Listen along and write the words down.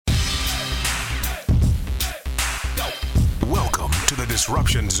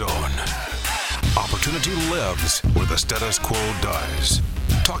disruption zone. Opportunity lives where the status quo dies.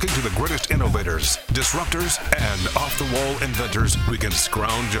 Talking to the greatest innovators, disruptors, and off-the-wall inventors we can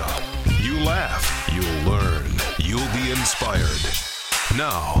scrounge up. You laugh, you'll learn, you'll be inspired.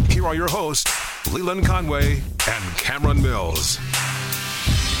 Now, here are your hosts, Leland Conway and Cameron Mills.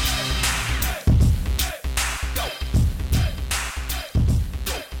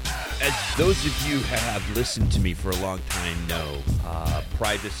 As those of you who have listened to me for a long time know,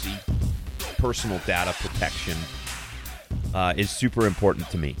 privacy, personal data protection is super important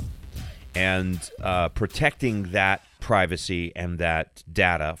to me. And protecting that privacy and that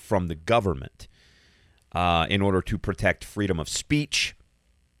data from the government in order to protect freedom of speech,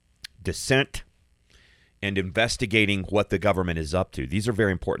 dissent, and investigating what the government is up to. These are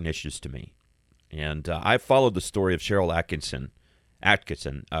very important issues to me. And I've followed the story of Sharyl Attkisson,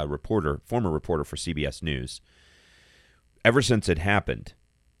 former reporter for CBS News, ever since it happened.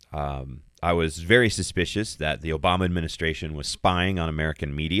 I was very suspicious that the Obama administration was spying on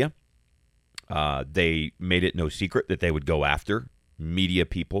American media. They made it no secret that they would go after media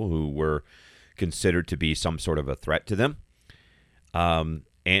people who were considered to be some sort of a threat to them. And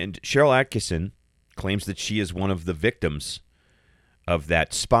Sharyl Attkisson claims that she is one of the victims of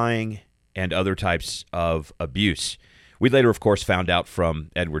that spying and other types of abuse. We later, of course, found out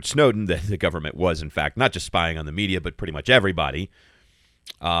from Edward Snowden that the government was, in fact, not just spying on the media, but pretty much everybody.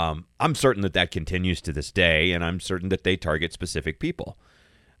 I'm certain that continues to this day, and I'm certain that they target specific people.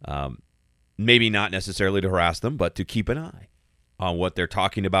 Maybe not necessarily to harass them, but to keep an eye on what they're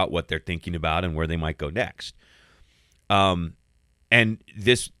talking about, what they're thinking about, and where they might go next. And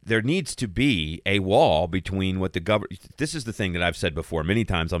there needs to be a wall between what the government... This is the thing that I've said before many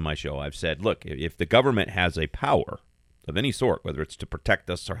times on my show. I've said, look, if the government has a power of any sort, whether it's to protect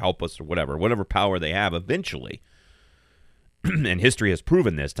us or help us or whatever power they have, eventually, and history has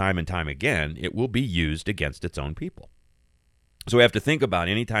proven this time and time again, it will be used against its own people. So we have to think about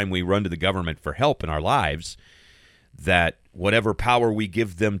anytime we run to the government for help in our lives, that whatever power we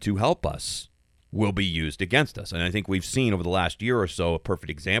give them to help us will be used against us. And I think we've seen over the last year or so a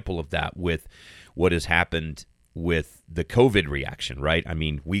perfect example of that with what has happened with the COVID reaction, right? I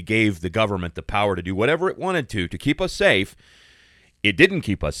mean, we gave the government the power to do whatever it wanted to keep us safe. It didn't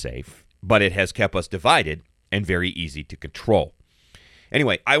keep us safe, but it has kept us divided and very easy to control.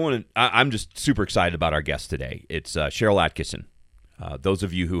 Anyway, I'm just super excited about our guest today. It's Sharyl Attkisson. Those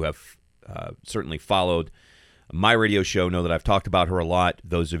of you who have certainly followed my radio show know that I've talked about her a lot.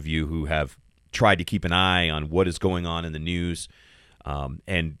 Those of you who have tried to keep an eye on what is going on in the news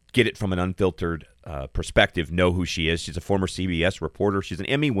and get it from an unfiltered perspective know who she is. She's a former CBS reporter. She's an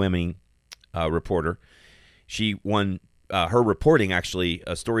Emmy-winning reporter. She won her reporting, actually,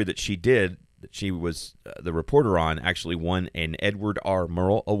 a story that she did that she was the reporter on, actually won an Edward R.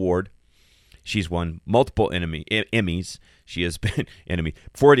 Murrow Award. She's won multiple Emmys. She has been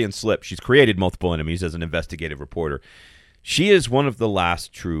Freudian slip. She's created multiple enemies as an investigative reporter. She is one of the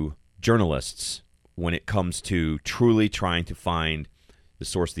last true journalists when it comes to truly trying to find the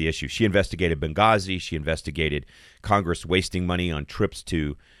source of the issue. She investigated Benghazi. She investigated Congress wasting money on trips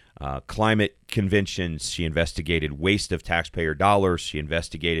to climate conventions. She investigated waste of taxpayer dollars. She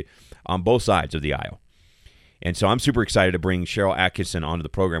investigated on both sides of the aisle. And so I'm super excited to bring Sharyl Attkisson onto the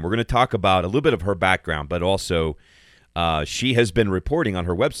program. We're going to talk about a little bit of her background, but also she has been reporting on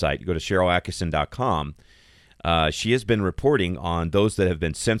her website. You go to SharylAttkisson.com. She has been reporting on those that have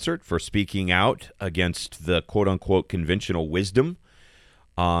been censored for speaking out against the quote-unquote conventional wisdom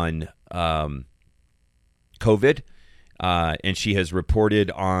on COVID. And she has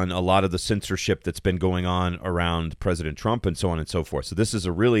reported on a lot of the censorship that's been going on around President Trump and so on and so forth. So this is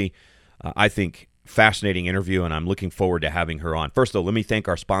a really, I think, fascinating interview, and I'm looking forward to having her on. First, though, let me thank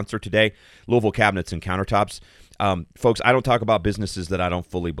our sponsor today, Louisville Cabinets and Countertops. Folks, I don't talk about businesses that I don't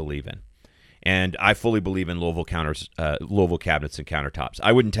fully believe in. And I fully believe in Louisville Cabinets and Countertops.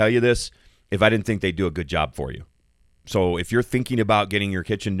 I wouldn't tell you this if I didn't think they'd do a good job for you. So if you're thinking about getting your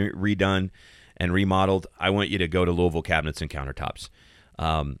kitchen redone and remodeled, I want you to go to Louisville Cabinets and Countertops.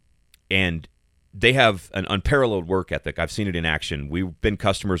 And they have an unparalleled work ethic. I've seen it in action. We've been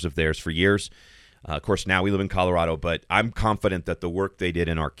customers of theirs for years. Of course, now we live in Colorado, but I'm confident that the work they did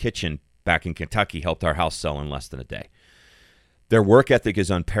in our kitchen back in Kentucky helped our house sell in less than a day. Their work ethic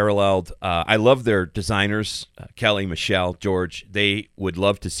is unparalleled. I love their designers, Kelly, Michelle, George. They would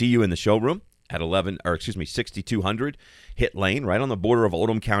love to see you in the showroom at 6200 Hit Lane, right on the border of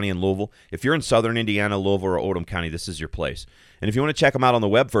Oldham County and Louisville. If you're in southern Indiana, Louisville, or Oldham County, this is your place. And if you want to check them out on the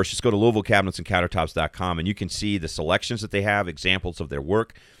web first, just go to LouisvilleCabinetsandCountertops.com, and you can see the selections that they have, examples of their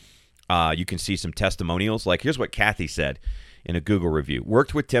work. You can see some testimonials. Like, here's what Kathy said. in a Google review.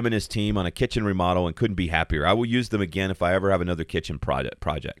 Worked with Tim and his team on a kitchen remodel and couldn't be happier. I will use them again if I ever have another kitchen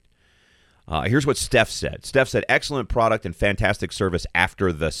project. Here's what Steph said. Steph said, excellent product and fantastic service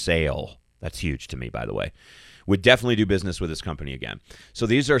after the sale. That's huge to me, by the way. Would definitely do business with this company again. So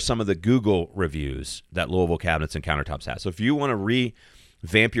these are some of the Google reviews that Louisville Cabinets and Countertops has. So if you want to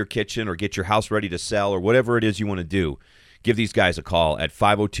revamp your kitchen or get your house ready to sell or whatever it is you want to do, give these guys a call at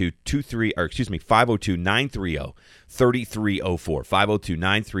 502-930-3304.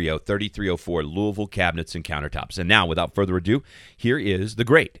 502-930-3304, Louisville Cabinets and Countertops. And now, without further ado, here is the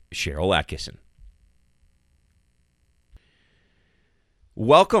great Sharyl Attkisson.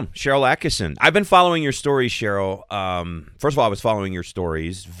 Welcome, Sharyl Attkisson. I've been following your stories, Sharyl. First of all, I was following your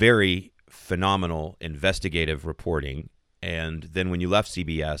stories. Very phenomenal investigative reporting. And then when you left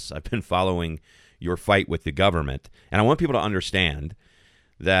CBS, I've been following your fight with the government. And I want people to understand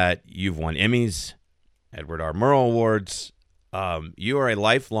that you've won Emmys, Edward R. Murrow Awards. You are a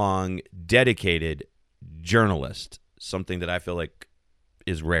lifelong, dedicated journalist, something that I feel like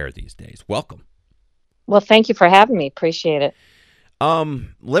is rare these days. Welcome. Well, thank you for having me. Appreciate it.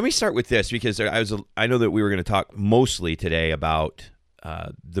 Let me start with this because I know that we were going to talk mostly today about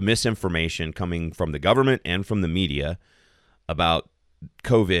the misinformation coming from the government and from the media about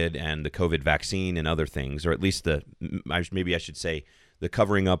COVID and the COVID vaccine and other things, or at least maybe I should say the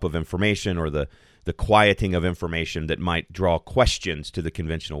covering up of information or the quieting of information that might draw questions to the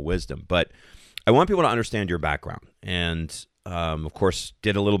conventional wisdom. But I want people to understand your background, and of course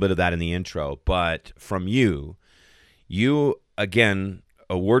did a little bit of that in the intro. But from you again,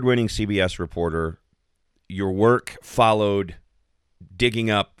 award-winning CBS reporter, your work followed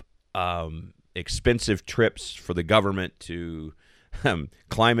digging up expensive trips for the government to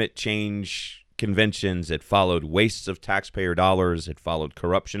climate change conventions. It followed wastes of taxpayer dollars. It followed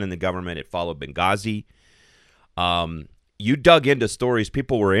corruption in the government. It followed Benghazi. You dug into stories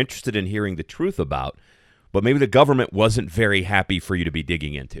people were interested in hearing the truth about, but maybe the government wasn't very happy for you to be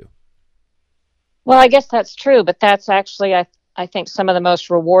digging into. Well, I guess that's true, but that's actually, I think, some of the most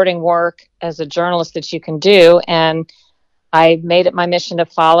rewarding work as a journalist that you can do. And I made it my mission to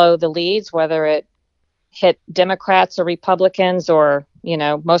follow the leads, whether it hit Democrats or Republicans, or,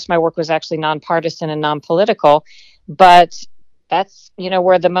 most of my work was actually nonpartisan and non-political. But that's,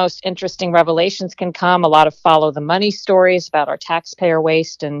 where the most interesting revelations can come. A lot of follow the money stories about our taxpayer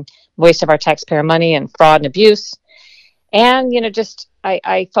waste and waste of our taxpayer money and fraud and abuse. And,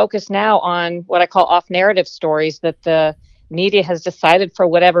 I focus now on what I call off-narrative stories that the media has decided for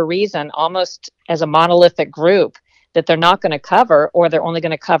whatever reason, almost as a monolithic group, that they're not going to cover, or they're only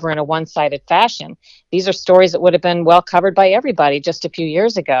going to cover in a one-sided fashion. These are stories that would have been well covered by everybody just a few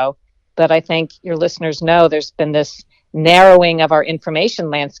years ago. But I think your listeners know there's been this narrowing of our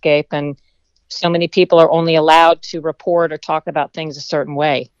information landscape, and so many people are only allowed to report or talk about things a certain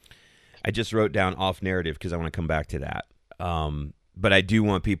way. I just wrote down off-narrative because I want to come back to that. But I do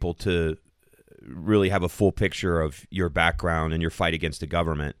want people to really have a full picture of your background and your fight against the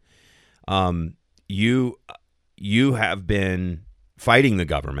government. You have been fighting the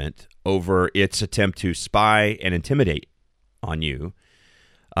government over its attempt to spy and intimidate on you.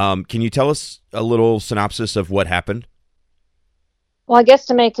 Can you tell us a little synopsis of what happened? Well, I guess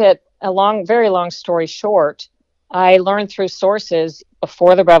to make it a very long story short, I learned through sources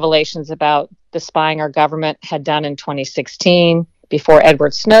before the revelations about the spying our government had done in 2016, before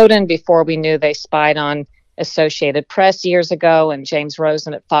Edward Snowden, before we knew they spied on Associated Press years ago and James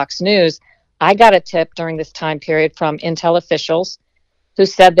Rosen at Fox News. I got a tip during this time period from Intel officials who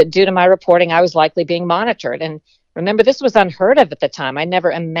said that due to my reporting, I was likely being monitored. And remember, this was unheard of at the time. I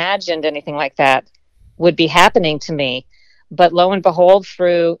never imagined anything like that would be happening to me. But lo and behold,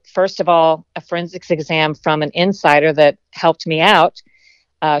 through, first of all, a forensics exam from an insider that helped me out,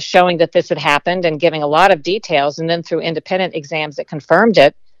 showing that this had happened and giving a lot of details, and then through independent exams that confirmed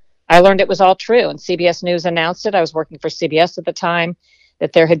it, I learned it was all true. And CBS News announced it. I was working for CBS at the time,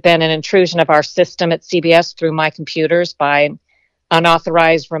 that there had been an intrusion of our system at CBS through my computers by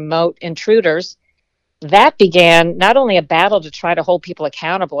unauthorized remote intruders. That began not only a battle to try to hold people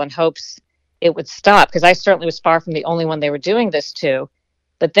accountable in hopes it would stop, because I certainly was far from the only one they were doing this to,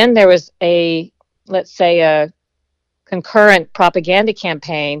 but then there was a concurrent propaganda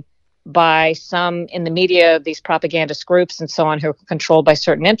campaign by some in the media, these propagandist groups and so on, who were controlled by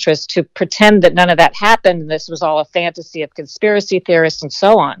certain interests, to pretend that none of that happened. This was all a fantasy of conspiracy theorists and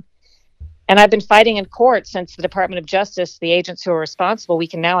so on. And I've been fighting in court since the Department of Justice, the agents who are responsible, we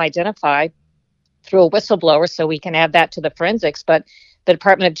can now identify through a whistleblower, so we can add that to the forensics. But the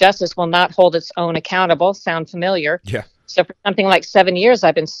Department of Justice will not hold its own accountable. Sound familiar? Yeah. So for something like 7 years,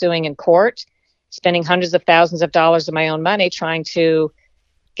 I've been suing in court. spending hundreds of thousands of dollars of my own money trying to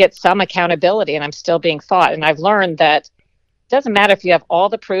get some accountability, and I'm still being fought. And I've learned that it doesn't matter if you have all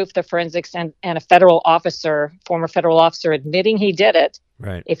the proof, the forensics, and a federal officer, former federal officer, admitting he did it.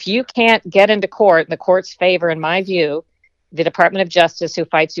 Right. If you can't get into court in the court's favor, in my view, the Department of Justice, who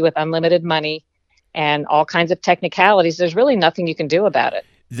fights you with unlimited money and all kinds of technicalities, there's really nothing you can do about it.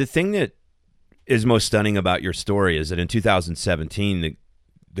 The thing that is most stunning about your story is that in 2017,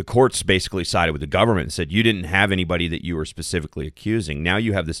 the courts basically sided with the government and said you didn't have anybody that you were specifically accusing. Now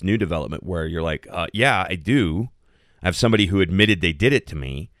you have this new development where you're like, yeah, I do. I have somebody who admitted they did it to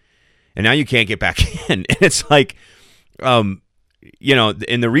me, and now you can't get back in. And it's like, and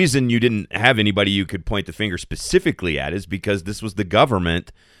the reason you didn't have anybody you could point the finger specifically at is because this was the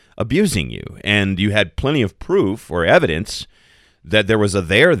government abusing you, and you had plenty of proof or evidence that there was a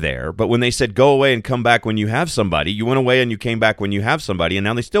there. But when they said go away and come back when you have somebody, you went away and you came back when you have somebody, and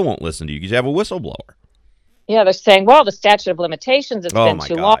now they still won't listen to you because you have a whistleblower. Yeah, they're saying, well, the statute of limitations has been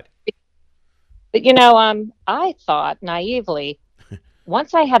too long. But, I thought naively,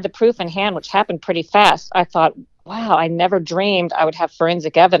 once I had the proof in hand, which happened pretty fast, I thought, wow, I never dreamed I would have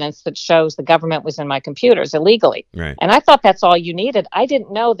forensic evidence that shows the government was in my computers illegally. Right. And I thought that's all you needed. I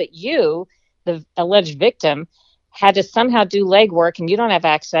didn't know that you, the alleged victim, had to somehow do legwork, and you don't have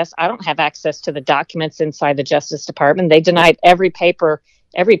access. I don't have access to the documents inside the Justice Department. They denied every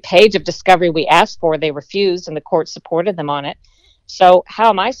page of discovery we asked for. They refused, and the court supported them on it. So how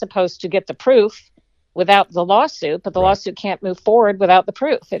am I supposed to get the proof without the lawsuit? But the lawsuit can't move forward without the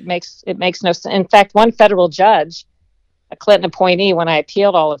proof. It makes no sense. In fact, one federal judge, a Clinton appointee, when I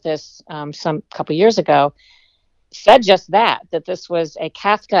appealed all of this some couple years ago, said just that this was a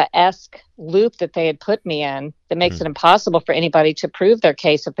Kafka-esque loop that they had put me in that makes it impossible for anybody to prove their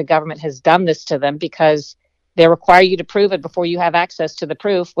case if the government has done this to them, because they require you to prove it before you have access to the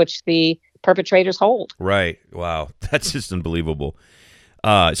proof, which the perpetrators hold. Right. Wow. That's just unbelievable.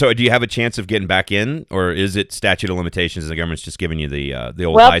 So do you have a chance of getting back in, or is it statute of limitations and the government's just giving you the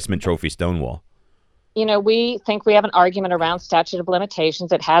old Heisman Trophy Stonewall? We think we have an argument around statute of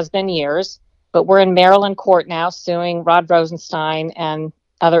limitations. It has been years. But we're in Maryland court now suing Rod Rosenstein and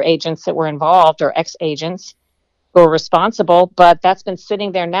other agents that were involved, or ex-agents who were responsible. But that's been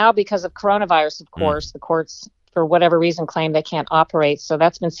sitting there now because of coronavirus, of course. The courts, for whatever reason, claim they can't operate. So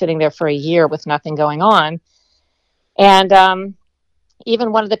that's been sitting there for a year with nothing going on. And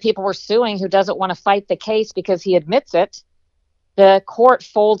even one of the people we're suing, who doesn't want to fight the case because he admits it, the court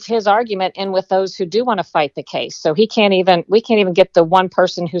folds his argument in with those who do want to fight the case. So we can't even get the one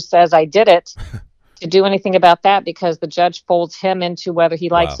person who says I did it to do anything about that, because the judge folds him into, whether he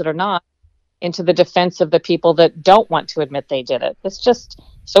likes it or not, into the defense of the people that don't want to admit they did it.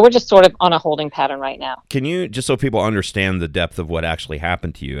 So we're just sort of on a holding pattern right now. Can you, just so people understand the depth of what actually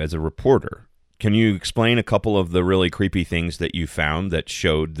happened to you as a reporter, can you explain a couple of the really creepy things that you found that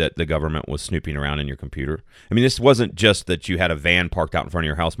showed that the government was snooping around in your computer? I mean, this wasn't just that you had a van parked out in front of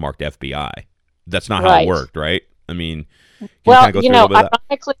your house marked FBI. That's not how it worked, right? I mean, can you kind of go through a little bit of that?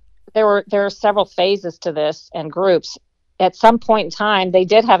 Ironically, there are several phases to this and groups. At some point in time, they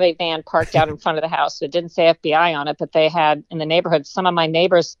did have a van parked out in front of the house. It didn't say FBI on it, but they had in the neighborhood. Some of my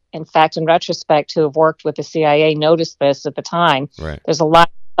neighbors, in fact, in retrospect, who have worked with the CIA, noticed this at the time. Right. There's a lot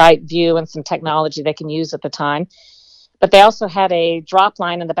of site view and some technology they can use at the time. But they also had a drop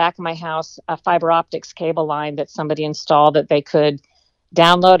line in the back of my house, a fiber optics cable line that somebody installed that they could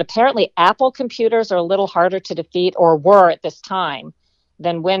download. Apparently, Apple computers are a little harder to defeat, or were at this time,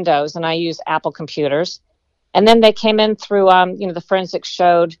 than Windows, and I use Apple computers. And then they came in through, the forensics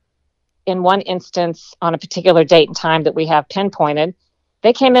showed in one instance on a particular date and time that we have pinpointed,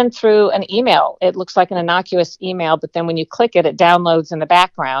 they came in through an email. It looks like an innocuous email, but then when you click it, it downloads in the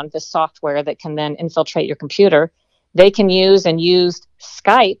background this software that can then infiltrate your computer. They can use and used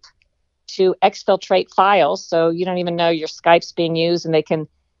Skype to exfiltrate files, so you don't even know your Skype's being used, and they can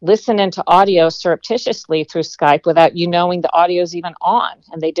listen into audio surreptitiously through Skype without you knowing the audio's even on,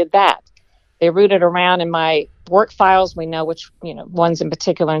 and they did that. They rooted around in my work files. We know which, ones in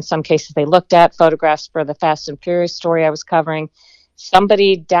particular, in some cases they looked at, photographs for the Fast and Furious story I was covering.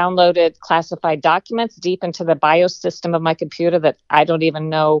 Somebody downloaded classified documents deep into the BIOS system of my computer that I don't even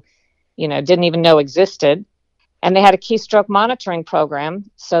know, didn't even know existed. And they had a keystroke monitoring program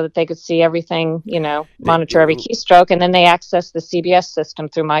so that they could see everything, monitor every keystroke. And then they accessed the CBS system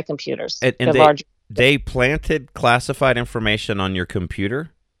through my computers. And they planted classified information on your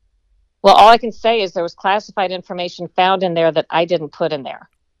computer? Well, all I can say is there was classified information found in there that I didn't put in there.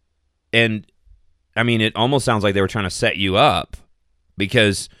 And, I mean, it almost sounds like they were trying to set you up,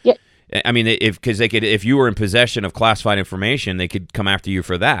 because I mean, because they could, if you were in possession of classified information, they could come after you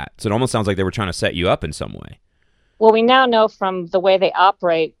for that. So it almost sounds like they were trying to set you up in some way. Well, we now know from the way they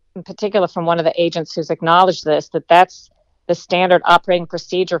operate, in particular from one of the agents who's acknowledged this, that that's the standard operating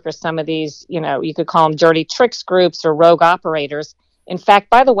procedure for some of these, you could call them dirty tricks groups or rogue operators. In fact,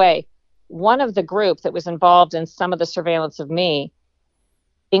 by the way, one of the group that was involved in some of the surveillance of me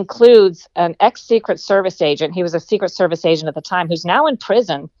includes an ex-Secret Service agent. He was a Secret Service agent at the time who's now in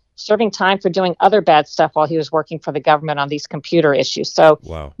prison serving time for doing other bad stuff while he was working for the government on these computer issues. So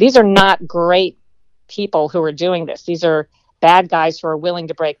Wow. These are not great people who are doing this. These are bad guys who are willing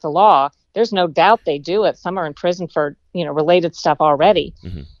to break the law. There's no doubt they do it. Some are in prison for, related stuff already.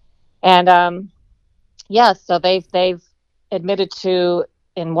 Mm-hmm. And so they've admitted to,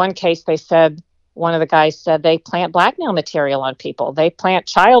 in one case, they said, one of the guys said they plant blackmail material on people. They plant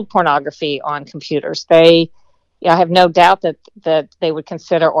child pornography on computers. I have no doubt that they would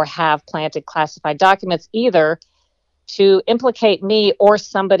consider or have planted classified documents either to implicate me or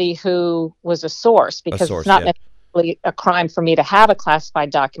somebody who was a source, because it's not necessarily a crime for me to have a classified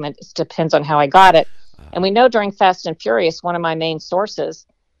document. It depends on how I got it. And we know during Fast and Furious, one of my main sources,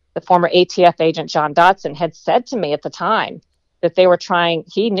 the former ATF agent John Dotson, had said to me at the time that they were trying,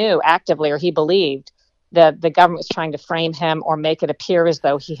 he knew actively, or he believed that the government was trying to frame him or make it appear as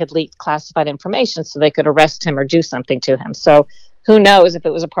though he had leaked classified information so they could arrest him or do something to him. So who knows if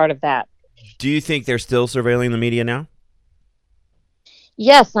it was a part of that. Do you think they're still surveilling the media now?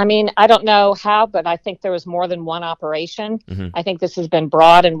 Yes. I mean, I don't know how, but I think there was more than one operation. Mm-hmm. I think this has been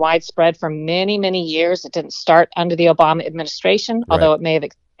broad and widespread for many, many years. It didn't start under the Obama administration, although it may have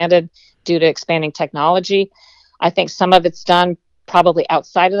expanded due to expanding technology. I think some of it's done probably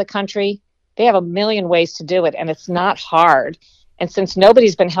outside of the country. They have a million ways to do it, and it's not hard. And since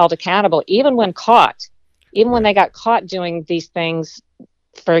nobody's been held accountable, even when caught, even when they got caught doing these things,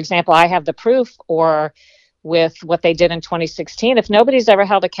 for example, I have the proof, or with what they did in 2016, if nobody's ever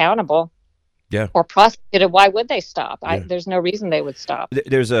held accountable or prosecuted, why would they stop? There's no reason they would stop.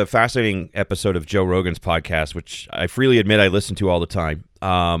 There's a fascinating episode of Joe Rogan's podcast, which I freely admit I listen to all the time,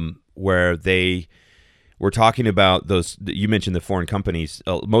 where they were talking about those, you mentioned the foreign companies,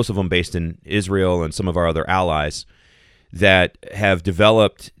 most of them based in Israel and some of our other allies, that have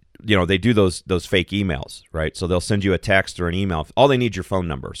developed, they do those fake emails, right? So they'll send you a text or an email. All they need is your phone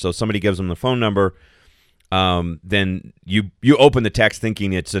number. So somebody gives them the phone number, then you open the text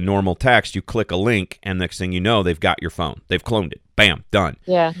thinking it's a normal text. You click a link, and next thing you know, they've got your phone. They've cloned it. Bam, done.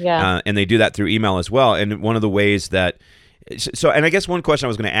 Yeah. And they do that through email as well. And one of the ways that and I guess one question I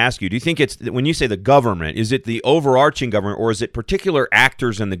was going to ask you, do you think it's, when you say the government, is it the overarching government, or is it particular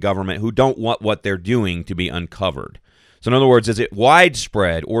actors in the government who don't want what they're doing to be uncovered? So in other words, is it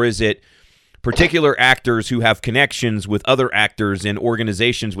widespread, or is it particular actors who have connections with other actors and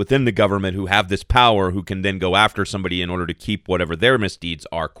organizations within the government who have this power, who can then go after somebody in order to keep whatever their misdeeds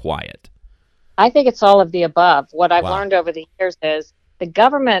are quiet? I think it's all of the above. What I've learned over the years is the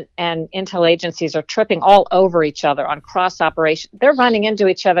government and intel agencies are tripping all over each other on cross operation. They're running into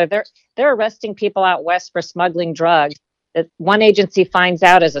each other. They're arresting people out west for smuggling drugs that one agency finds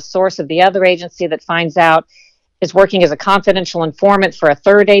out as a source of the other agency that finds out is working as a confidential informant for a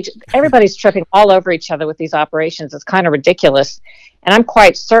third agent. Everybody's tripping all over each other with these operations. It's kind of ridiculous. And I'm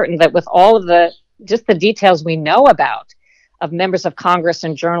quite certain that with all of the details we know about of members of Congress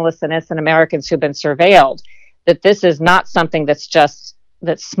and journalists and innocent Americans who've been surveilled, that this is not something that's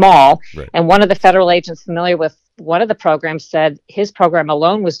small. Right. And one of the federal agents familiar with one of the programs said his program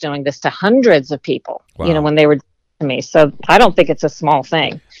alone was doing this to hundreds of people, when they were to me. So I don't think it's a small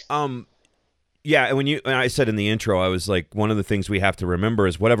thing. Yeah, and when I said in the intro, I was like, one of the things we have to remember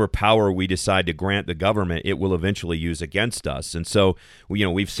is whatever power we decide to grant the government, it will eventually use against us. And so,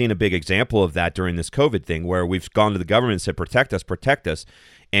 we've seen a big example of that during this COVID thing, where we've gone to the government and said, protect us.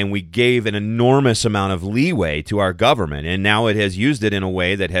 And we gave an enormous amount of leeway to our government. And now it has used it in a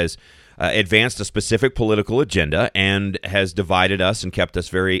way that has advanced a specific political agenda and has divided us and kept us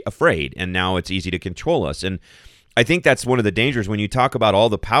very afraid. And now it's easy to control us. And I think that's one of the dangers when you talk about all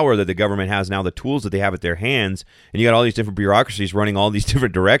the power that the government has now, the tools that they have at their hands, and you got all these different bureaucracies running all these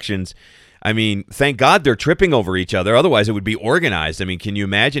different directions. I mean, thank God they're tripping over each other. Otherwise, it would be organized. I mean, can you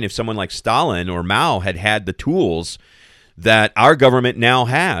imagine if someone like Stalin or Mao had the tools that our government now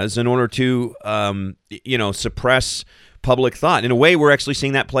has in order to, suppress public thought? In a way, we're actually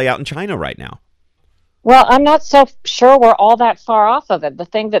seeing that play out in China right now. Well, I'm not so sure we're all that far off of it. The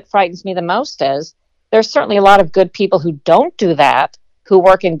thing that frightens me the most is there's certainly a lot of good people who don't do that, who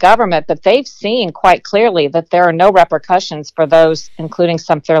work in government, but they've seen quite clearly that there are no repercussions for those, including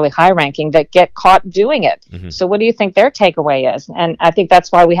some fairly high-ranking, that get caught doing it. So what do you think their takeaway is? And I think that's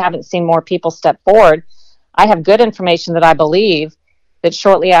why we haven't seen more people step forward. I have good information that I believe that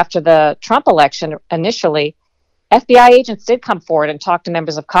shortly after the Trump election, initially, FBI agents did come forward and talk to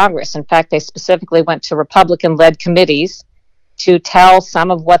members of Congress. In fact, they specifically went to Republican-led committees to tell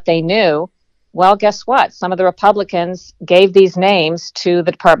some of what they knew. Well, guess what? Some of the Republicans gave these names to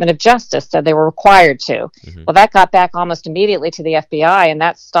the Department of Justice, that they were required to. Well, that got back almost immediately to the FBI, and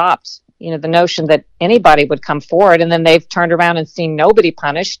that stopped, the notion that anybody would come forward. And then they've turned around and seen nobody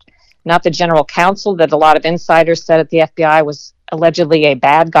punished, not the general counsel that a lot of insiders said at the FBI was allegedly a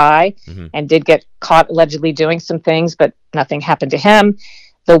bad guy and did get caught allegedly doing some things, but nothing happened to him.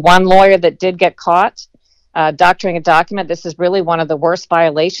 The one lawyer that did get caught doctoring a document, this is really one of the worst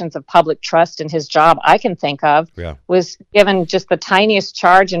violations of public trust in his job I can think of, was given just the tiniest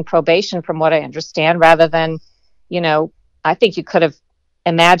charge in probation, from what I understand, rather than, I think you could have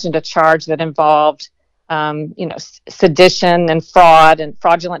imagined a charge that involved, sedition and fraud and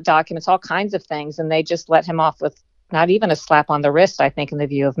fraudulent documents, all kinds of things. And they just let him off with not even a slap on the wrist, I think, in the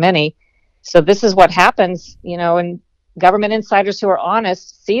view of many. So this is what happens, and government insiders who are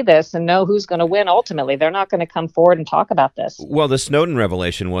honest see this and know who's going to win ultimately. They're not going to come forward and talk about this. Well, the Snowden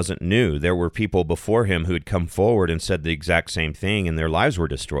revelation wasn't new. There were people before him who had come forward and said the exact same thing, and their lives were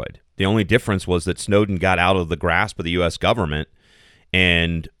destroyed. The only difference was that Snowden got out of the grasp of the U.S. government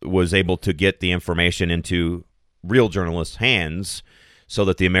and was able to get the information into real journalists' hands so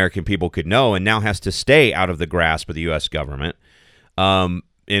that the American people could know, and now has to stay out of the grasp of the U.S. government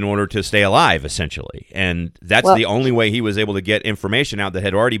in order to stay alive, essentially. And that's the only way he was able to get information out that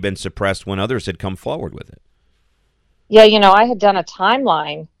had already been suppressed when others had come forward with it. Yeah, I had done a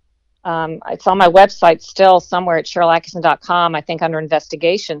timeline. It's on my website still somewhere at SharylAttkisson.com, I think under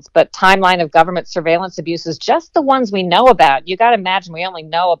investigations, but timeline of government surveillance abuses, just the ones we know about. You got to imagine we only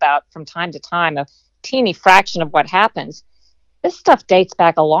know about from time to time a teeny fraction of what happens. This stuff dates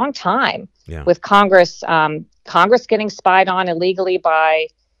back a long time with Congress getting spied on illegally by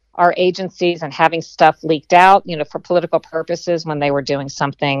our agencies and having stuff leaked out, for political purposes when they were doing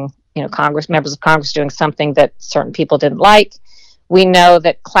something, members of Congress doing something that certain people didn't like. We know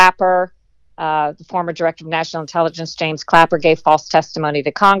that Clapper, the former director of national intelligence, James Clapper, gave false testimony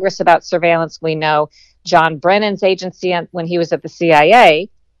to Congress about surveillance. We know John Brennan's agency, when he was at the CIA,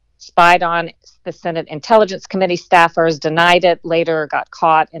 spied on the Senate Intelligence Committee staffers, denied it, later got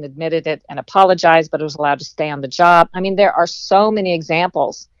caught and admitted it and apologized, but was allowed to stay on the job. I mean, there are so many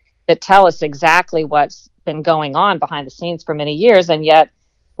examples that tell us exactly what's been going on behind the scenes for many years, and yet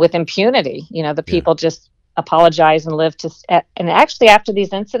with impunity, the people just apologize and live to. And actually, after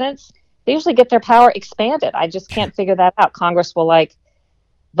these incidents, they usually get their power expanded. I just can't figure that out. Congress will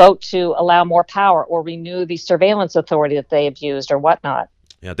vote to allow more power or renew the surveillance authority that they abused or whatnot.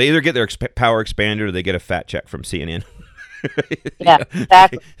 Yeah, they either get their power expanded or they get a fat check from CNN. Yeah,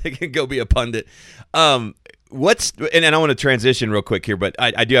 exactly. They can go be a pundit. And I want to transition real quick here, but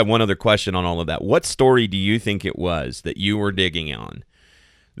I do have one other question on all of that. What story do you think it was that you were digging on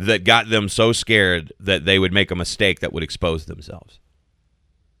that got them so scared that they would make a mistake that would expose themselves?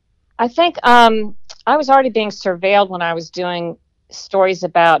 I think I was already being surveilled when I was doing stories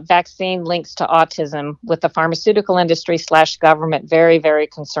about vaccine links to autism, with the pharmaceutical industry / government very, very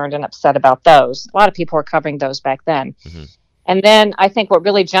concerned and upset about those. A lot of people were covering those back then. And then I think what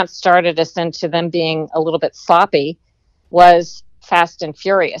really jump-started us into them being a little bit sloppy was Fast and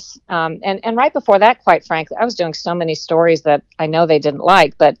Furious. And right before that, quite frankly, I was doing so many stories that I know they didn't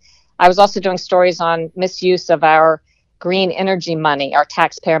like, but I was also doing stories on misuse of our green energy money, our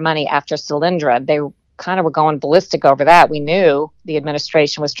taxpayer money after Solyndra. They kind of were going ballistic over that. We knew the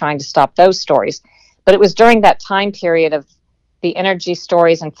administration was trying to stop those stories. But it was during that time period of the energy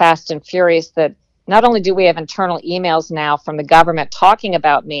stories and Fast and Furious that not only do we have internal emails now from the government talking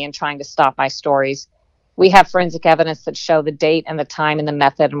about me and trying to stop my stories, we have forensic evidence that show the date and the time and the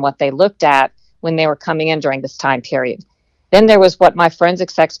method and what they looked at when they were coming in during this time period. Then there was what my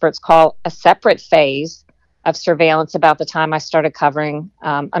forensics experts call a separate phase of surveillance about the time I started covering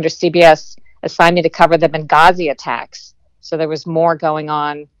under CBS assigned me to cover the Benghazi attacks. So there was more going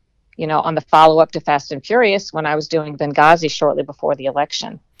on, on the follow-up to Fast and Furious when I was doing Benghazi shortly before the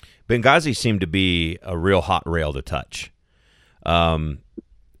election. Benghazi seemed to be a real hot rail to touch.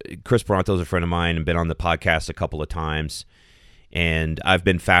 Chris Bronto's a friend of mine and been on the podcast a couple of times, and I've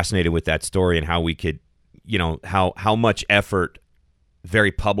been fascinated with that story and how we could, how much effort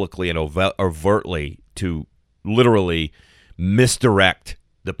very publicly and overtly to literally misdirect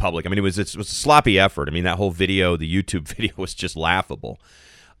the public. I mean, it was a sloppy effort. I mean, that whole video, the YouTube video, was just laughable.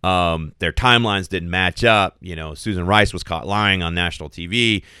 Their timelines didn't match up. You know, Susan Rice was caught lying on national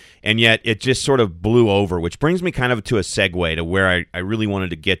TV, and yet it just sort of blew over, which brings me kind of to a segue to where I really wanted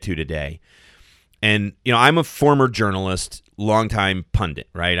to get to today. And, you know, I'm a former journalist, longtime pundit,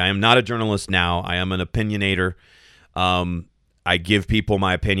 right? I am not a journalist now. I am an opinionator. I give people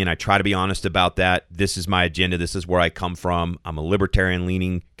my opinion. I try to be honest about that. This is my agenda. This is where I come from. I'm a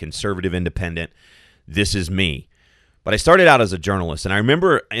libertarian-leaning, conservative, independent. This is me. But I started out as a journalist, and I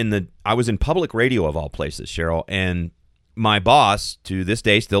remember I was in public radio of all places, Sharyl, and my boss, to this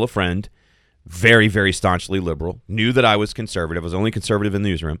day, still a friend, very, very staunchly liberal, knew that I was conservative. I was only conservative in the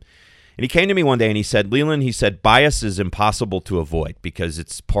newsroom. And he came to me one day and he said, Leland, he said, bias is impossible to avoid because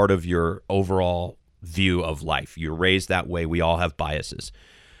it's part of your overall view of life. You're raised that way. We all have biases.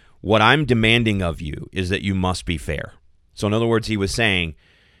 What I'm demanding of you is that you must be fair. So in other words, he was saying,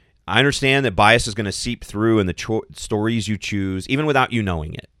 I understand that bias is going to seep through in the stories you choose, even without you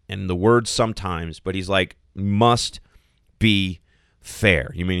knowing it, and the words sometimes, but he's like, must be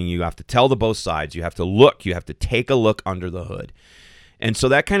fair. You meaning you have to tell the both sides. You have to take a look under the hood. And so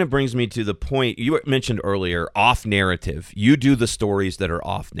that kind of brings me to the point you mentioned earlier, off narrative. You do the stories that are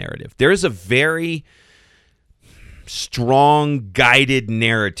off narrative. There is a very strong guided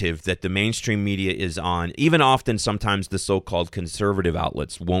narrative that the mainstream media is on. Even often, sometimes the so-called conservative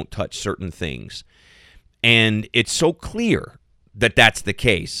outlets won't touch certain things. And it's so clear that that's the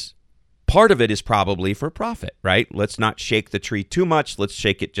case. Part of it is probably for profit, right? Let's not shake the tree too much. Let's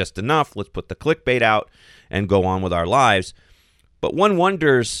shake it just enough. Let's put the clickbait out and go on with our lives. But one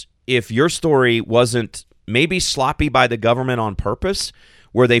wonders if your story wasn't maybe sloppy by the government on purpose,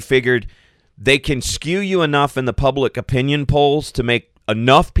 where they figured they can skew you enough in the public opinion polls to make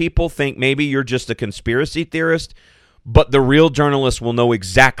enough people think maybe you're just a conspiracy theorist, but the real journalists will know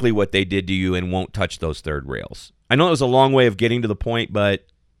exactly what they did to you and won't touch those third rails. I know it was a long way of getting to the point, but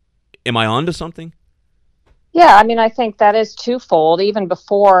am I onto something? Yeah, I mean, I think that is twofold. Even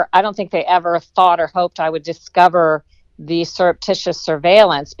before, I don't think they ever thought or hoped I would discover the surreptitious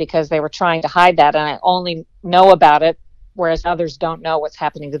surveillance because they were trying to hide that, and I only know about it, whereas others don't know what's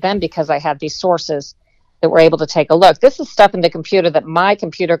happening to them because I had these sources that were able to take a look. This is stuff in the computer that my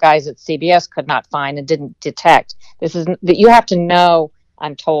computer guys at CBS could not find and didn't detect. This is that you have to know,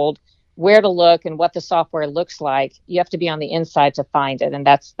 I'm told, where to look and what the software looks like. You have to be on the inside to find it, and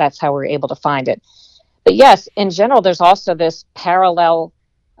that's how we're able to find it. But yes, in general, there's also this parallel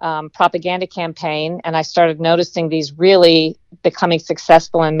propaganda campaign, and I started noticing these really becoming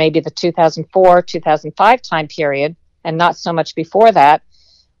successful in maybe the 2004, 2005 time period, and not so much before that,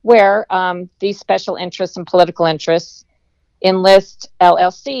 where these special interests and political interests enlist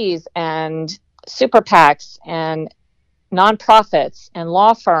LLCs and super PACs and nonprofits and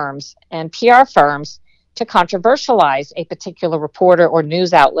law firms and PR firms to controversialize a particular reporter or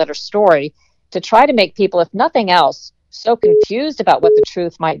news outlet or story to try to make people, if nothing else, so confused about what the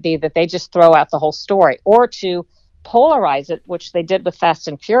truth might be that they just throw out the whole story, or to polarize it, which they did with Fast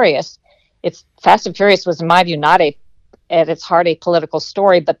and Furious. Fast and Furious was, in my view, not at its heart a political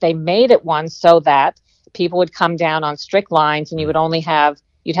story, but they made it one so that people would come down on strict lines, and you'd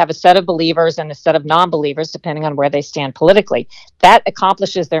have a set of believers and a set of non-believers, depending on where they stand politically. That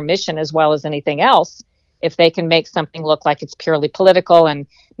accomplishes their mission as well as anything else, if they can make something look like it's purely political and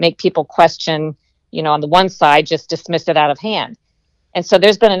make people question, on the one side, just dismiss it out of hand. And so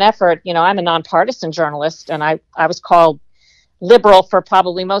there's been an effort, I'm a nonpartisan journalist, and I was called liberal for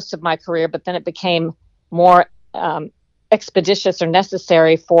probably most of my career, but then it became more expeditious or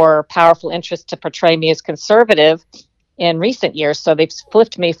necessary for powerful interests to portray me as conservative in recent years. So they've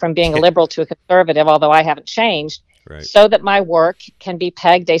flipped me from being a liberal to a conservative, although I haven't changed, right, so that my work can be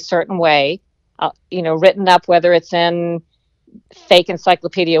pegged a certain way, written up, whether it's in fake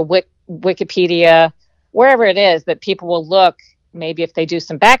encyclopedia, Wikipedia, wherever it is, that people will look, maybe if they do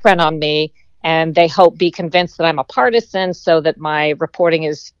some background on me, and they hope be convinced that I'm a partisan so that my reporting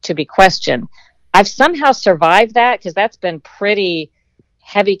is to be questioned. I've somehow survived that because that's been pretty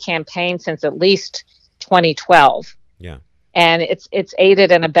heavy campaign since at least 2012. Yeah. And it's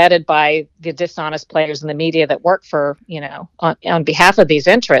aided and abetted by the dishonest players in the media that work for, on behalf of these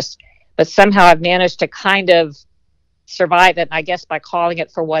interests. But somehow I've managed to kind of survive it, I guess, by calling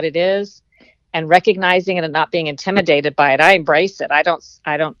it for what it is and recognizing it and not being intimidated by it. I embrace it. I don't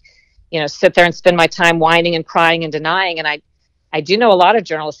sit there and spend my time whining and crying and denying. And I do know a lot of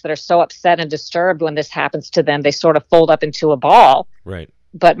journalists that are so upset and disturbed when this happens to them, they sort of fold up into a ball. Right.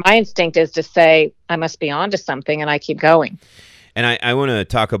 But my instinct is to say, I must be onto something, and I keep going. And I want to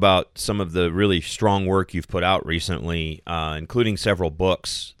talk about some of the really strong work you've put out recently, including several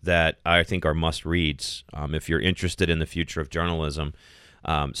books that I think are must-reads if you're interested in the future of journalism.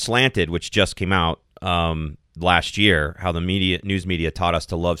 Slanted, which just came out last year, how the news media taught us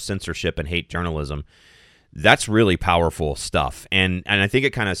to love censorship and hate journalism. That's really powerful stuff. And I think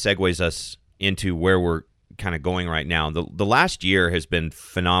it kind of segues us into where we're kind of going right now. The last year has been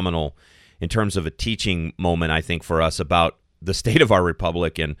phenomenal in terms of a teaching moment, I think, for us about the state of our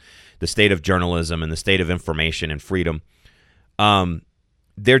republic and the state of journalism and the state of information and freedom.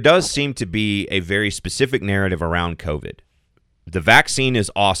 There does seem to be a very specific narrative around COVID. The vaccine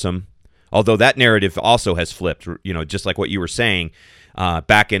is awesome, although that narrative also has flipped, just like what you were saying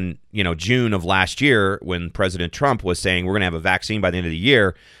back in, June of last year when President Trump was saying we're going to have a vaccine by the end of the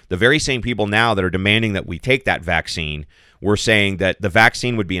year. The very same people now that are demanding that we take that vaccine were saying that the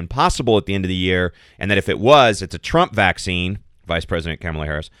vaccine would be impossible at the end of the year, and that if it was, it's a Trump vaccine, Vice President Kamala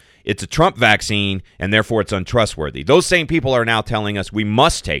Harris, it's a Trump vaccine, and therefore it's untrustworthy. Those same people are now telling us we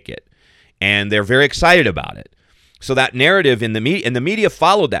must take it, and they're very excited about it. So that narrative in the media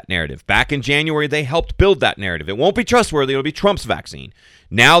followed that narrative. Back in January, they helped build that narrative. It won't be trustworthy. It'll be Trump's vaccine.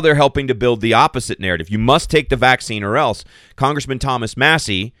 Now they're helping to build the opposite narrative. You must take the vaccine or else. Congressman Thomas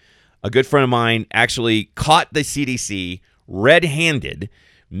Massie, a good friend of mine, actually caught the CDC red-handed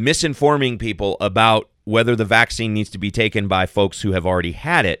misinforming people about whether the vaccine needs to be taken by folks who have already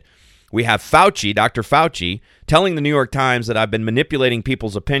had it. We have Fauci, Dr. Fauci, telling the New York Times that I've been manipulating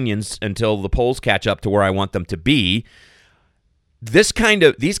people's opinions until the polls catch up to where I want them to be. These kinds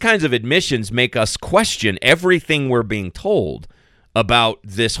of admissions make us question everything we're being told about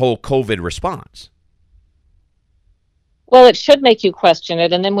this whole COVID response. Well, it should make you question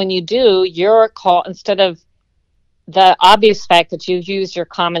it. And then when you do, you're called, instead of the obvious fact that you used your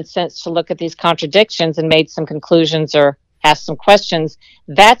common sense to look at these contradictions and made some conclusions or asked some questions,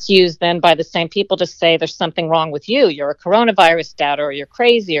 that's used then by the same people to say there's something wrong with you. You're a coronavirus doubter, or you're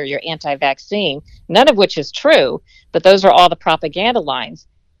crazy, or you're anti-vaccine, none of which is true, but those are all the propaganda lines.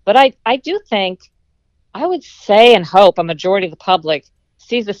 But I do think, I would say and hope a majority of the public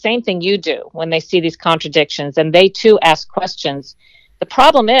sees the same thing you do when they see these contradictions, and they too ask questions. The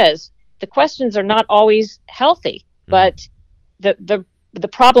problem is the questions are not always healthy, but the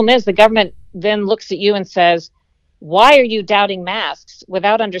problem is the government then looks at you and says, why are you doubting masks,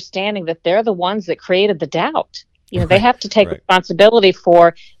 without understanding that they're the ones that created the doubt? They have to take responsibility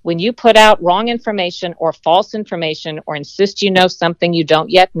for when you put out wrong information or false information or insist you know something you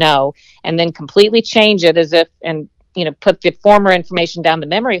don't yet know, and then completely change it as if, and put the former information down the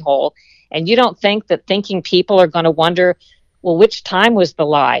memory hole. And you don't think that thinking people are going to wonder, well, which time was the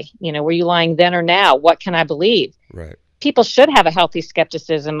lie? Were you lying then or now? What can I believe? Right. People should have a healthy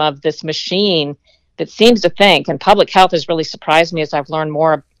skepticism of this machine that seems to think, and public health has really surprised me as I've learned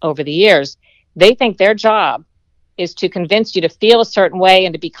more over the years, they think their job is to convince you to feel a certain way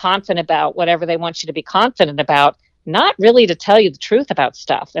and to be confident about whatever they want you to be confident about, not really to tell you the truth about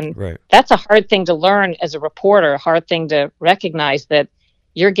stuff. And that's a hard thing to learn as a reporter, a hard thing to recognize that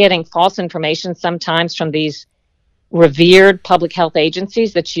you're getting false information sometimes from these revered public health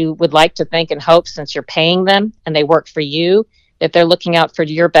agencies that you would like to think and hope, since you're paying them and they work for you, that they're looking out for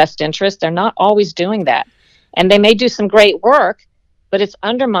your best interest. They're not always doing that. And they may do some great work, but it's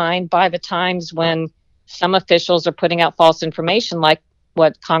undermined by the times when some officials are putting out false information, like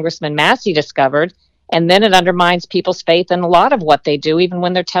what Congressman Massie discovered, and then it undermines people's faith in a lot of what they do, even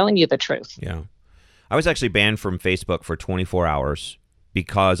when they're telling you the truth. Yeah. I was actually banned from Facebook for 24 hours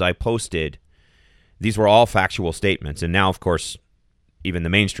because I posted, these were all factual statements, and now, of course, even the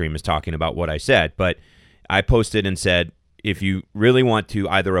mainstream is talking about what I said, but I posted and said, if you really want to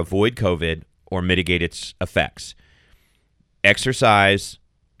either avoid COVID or mitigate its effects, exercise,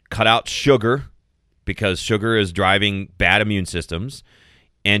 cut out sugar, because sugar is driving bad immune systems,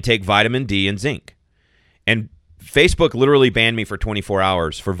 and take vitamin D and zinc. And Facebook literally banned me for 24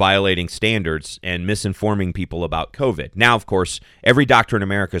 hours for violating standards and misinforming people about COVID. Now, of course, every doctor in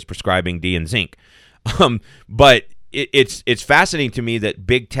America is prescribing D and zinc. But it's fascinating to me that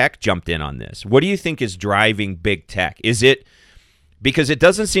big tech jumped in on this. What do you think is driving big tech? Is it because it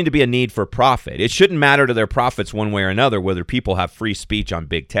doesn't seem to be a need for profit? It shouldn't matter to their profits one way or another whether people have free speech on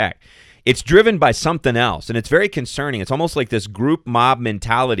big tech. It's driven by something else, and it's very concerning. It's almost like this group mob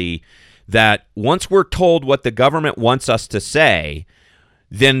mentality that once we're told what the government wants us to say,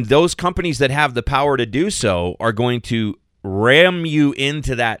 then those companies that have the power to do so are going to ram you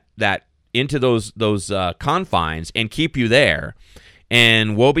into into those confines and keep you there.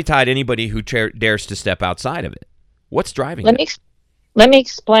 And woe betide anybody who dares to step outside of it. What's driving it? Let me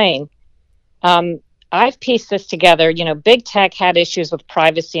explain. I've pieced this together. You know, big tech had issues with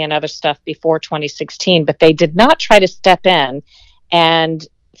privacy and other stuff before 2016, but they did not try to step in and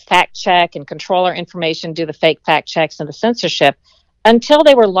fact check and control our information, do the fake fact checks and the censorship until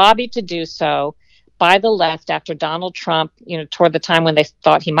they were lobbied to do so by the left after Donald Trump, you know, toward the time when they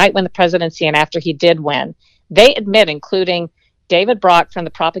thought he might win the presidency and after he did win. They admit, including David Brock from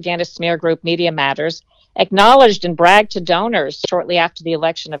the propaganda smear group Media Matters, acknowledged and bragged to donors shortly after the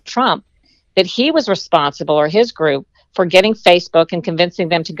election of Trump that he was responsible, or his group, for getting Facebook and convincing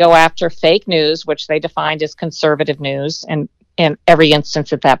them to go after fake news, which they defined as conservative news, and in every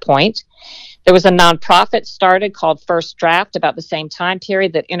instance at that point. There was a nonprofit started called First Draft about the same time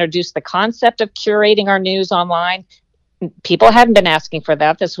period that introduced the concept of curating our news online. People hadn't been asking for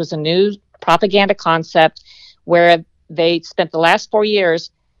that. This was a new propaganda concept where they spent the last 4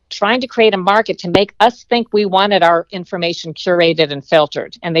 years trying to create a market to make us think we wanted our information curated and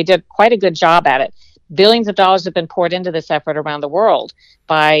filtered. And they did quite a good job at it. Billions of dollars have been poured into this effort around the world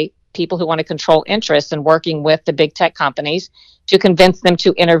by people who want to control interests and working with the big tech companies to convince them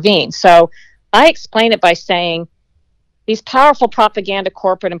to intervene. So I explain it by saying these powerful propaganda,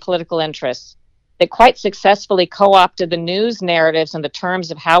 corporate, and political interests that quite successfully co-opted the news narratives and the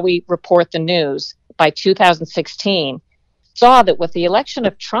terms of how we report the news by 2016 saw that with the election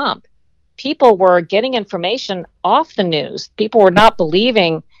of Trump, people were getting information off the news. People were not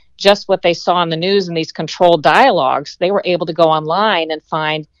believing just what they saw in the news in these controlled dialogues. They were able to go online and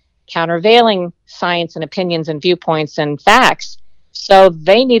find countervailing science and opinions and viewpoints and facts. So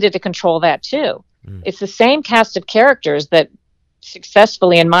they needed to control that too. It's the same cast of characters that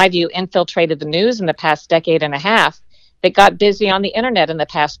successfully, in my view, infiltrated the news in the past decade and a half, that got busy on the internet in the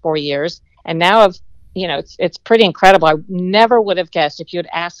past 4 years. And now, it's pretty incredible. I never would have guessed, if you had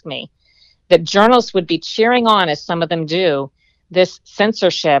asked me, that journalists would be cheering on, as some of them do, this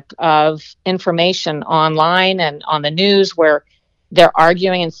censorship of information online and on the news, where they're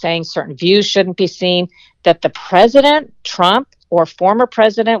arguing and saying certain views shouldn't be seen, that the president, Trump, or former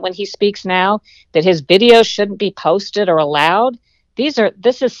president, when he speaks now, that his videos shouldn't be posted or allowed.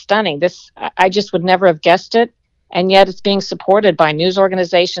 This is stunning. I just would never have guessed it. And yet it's being supported by news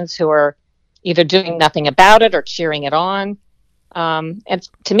organizations who are either doing nothing about it or cheering it on. And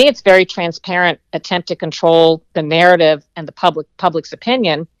to me, it's very transparent attempt to control the narrative and the public's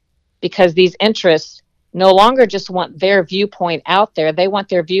opinion, because these interests no longer just want their viewpoint out there. They want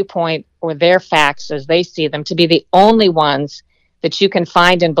their viewpoint or their facts as they see them to be the only ones that you can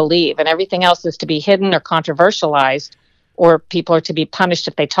find and believe. And everything else is to be hidden or controversialized, or people are to be punished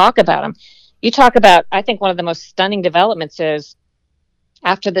if they talk about them. You talk about, I think one of the most stunning developments is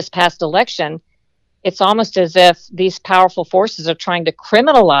after this past election, it's almost as if these powerful forces are trying to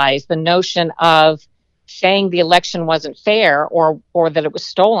criminalize the notion of saying the election wasn't fair or that it was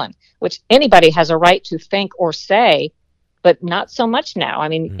stolen, which anybody has a right to think or say, but not so much now. I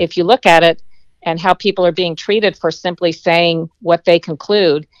mean, if you look at it and how people are being treated for simply saying what they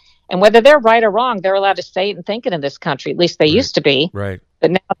conclude, and whether they're right or wrong, they're allowed to say it and think it in this country. At least they used to be. Right.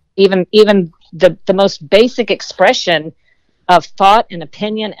 But now even the most basic expression of thought and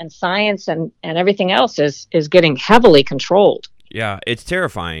opinion and science and everything else is getting heavily controlled. Yeah, it's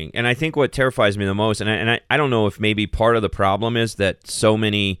terrifying. And I think what terrifies me the most, and I don't know if maybe part of the problem is that so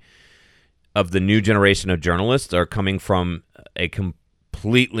many of the new generation of journalists are coming from a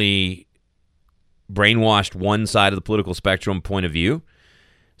completely brainwashed one side of the political spectrum point of view,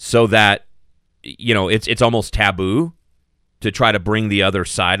 so that, it's almost taboo to try to bring the other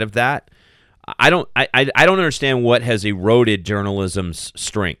side of that. I don't understand what has eroded journalism's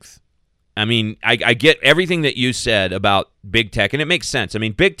strength. I mean, I get everything that you said about big tech, and it makes sense. I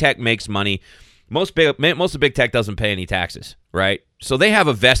mean, big tech makes money. Most of big tech doesn't pay any taxes, right? So they have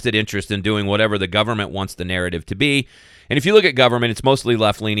a vested interest in doing whatever the government wants the narrative to be. And if you look at government, it's mostly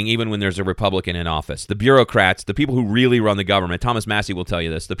left-leaning, even when there's a Republican in office. The bureaucrats, the people who really run the government, Thomas Massey will tell you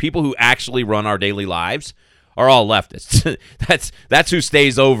this, the people who actually run our daily lives are all leftists. That's who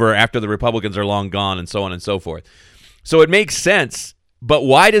stays over after the Republicans are long gone, and so on and so forth. So it makes sense, but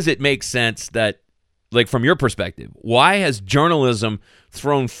why does it make sense that, like, from your perspective, why has journalism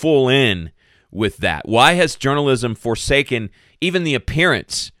thrown full in with that? Why has journalism forsaken even the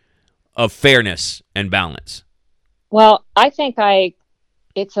appearance of fairness and balance? Well, I think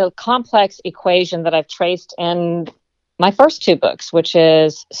it's a complex equation that I've traced in my first two books, which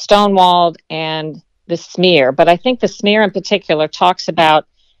is Stonewalled and The Smear. But I think The Smear in particular talks about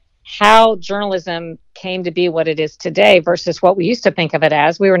how journalism came to be what it is today versus what we used to think of it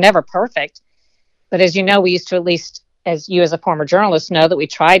as. We were never perfect. But as you know, we used to, at least as you as a former journalist know, that we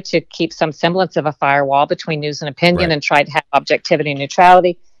tried to keep some semblance of a firewall between news and opinion, right, and tried to have objectivity and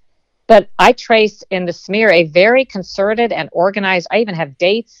neutrality. But I trace in the smear a very concerted and organized, I even have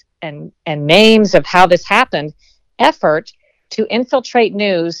dates and names of how this happened, effort to infiltrate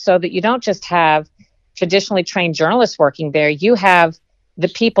news so that you don't just have traditionally trained journalists working there. You have the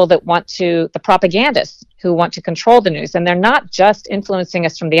people that the propagandists who want to control the news. And they're not just influencing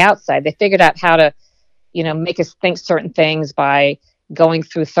us from the outside. They figured out how to, make us think certain things by going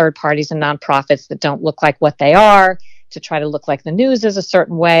through third parties and nonprofits that don't look like what they are, to try to look like the news is a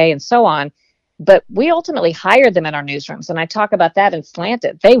certain way and so on. But we ultimately hired them in our newsrooms. And I talk about that in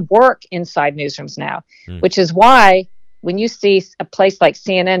Slanted. They work inside newsrooms now, which is why when you see a place like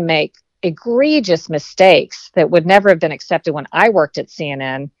CNN make egregious mistakes that would never have been accepted when I worked at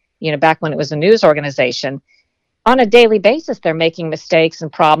CNN, back when it was a news organization, on a daily basis, they're making mistakes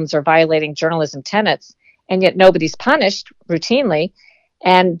and problems or violating journalism tenets, and yet nobody's punished routinely.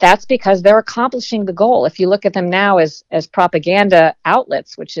 And that's because they're accomplishing the goal. If you look at them now as propaganda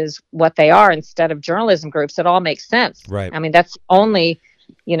outlets, which is what they are, instead of journalism groups, it all makes sense. Right. I mean, that's only,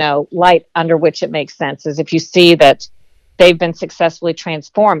 light under which it makes sense is if you see that they've been successfully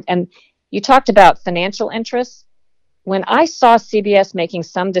transformed. And you talked about financial interests. When I saw CBS making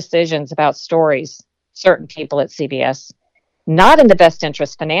some decisions about stories, certain people at CBS, not in the best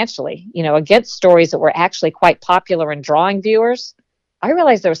interest financially, against stories that were actually quite popular and drawing viewers, I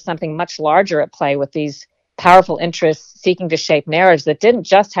realized there was something much larger at play with these powerful interests seeking to shape narratives that didn't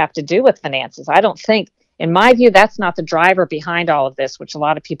just have to do with finances. I don't think, in my view, that's not the driver behind all of this, which a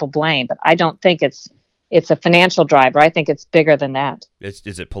lot of people blame, but I don't think it's a financial driver. I think it's bigger than that.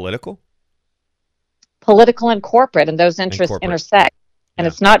 Is it political? Political and corporate, and those interests intersect. And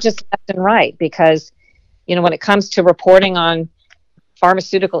it's not just left and right, because, when it comes to reporting on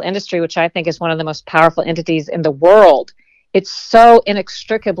pharmaceutical industry, which I think is one of the most powerful entities in the world, it's so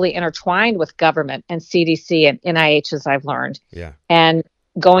inextricably intertwined with government and CDC and NIH, as I've learned. Yeah. And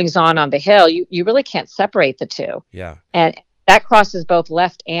goings on the Hill, you really can't separate the two. Yeah. And that crosses both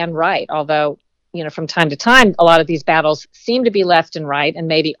left and right, although, from time to time, a lot of these battles seem to be left and right, and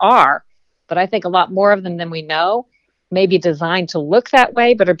maybe are. But I think a lot more of them than we know may be designed to look that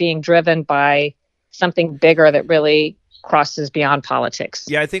way, but are being driven by something bigger that really crosses beyond politics.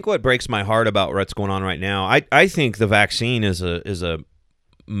 Yeah, I think what breaks my heart about what's going on right now, I think the vaccine is a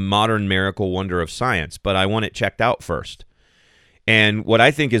modern miracle wonder of science, but I want it checked out first. And what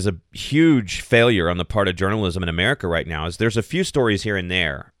I think is a huge failure on the part of journalism in America right now is there's a few stories here and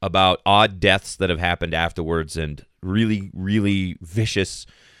there about odd deaths that have happened afterwards and really, really vicious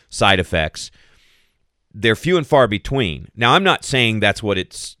side effects. They're few and far between. Now, I'm not saying that's what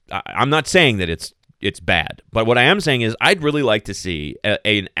it's. I'm not saying that it's bad. But what I am saying is I'd really like to see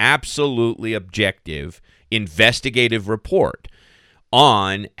an absolutely objective investigative report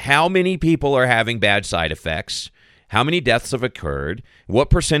on how many people are having bad side effects, how many deaths have occurred,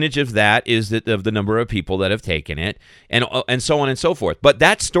 what percentage of that is of the number of people that have taken it, and so on and so forth. But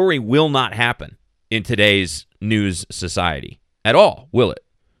that story will not happen in today's news society at all, will it?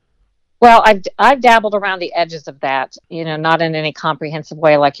 Well, I've dabbled around the edges of that, not in any comprehensive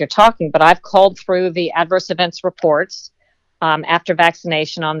way like you're talking, but I've culled through the adverse events reports after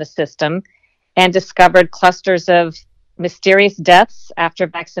vaccination on the system and discovered clusters of mysterious deaths after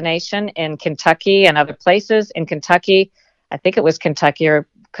vaccination in Kentucky and other places. In Kentucky, I think it was Kentucky, or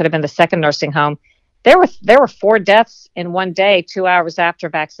could have been the second nursing home, there were 4 deaths in one day, 2 hours after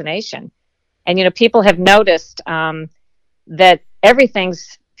vaccination. And, people have noticed that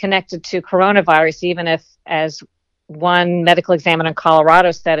everything's connected to coronavirus, even if, as one medical examiner in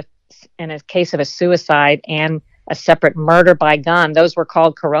Colorado said, in a case of a suicide and a separate murder by gun, those were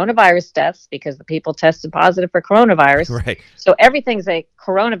called coronavirus deaths because the people tested positive for coronavirus. Right. So everything's a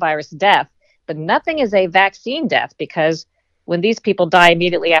coronavirus death, but nothing is a vaccine death, because when these people die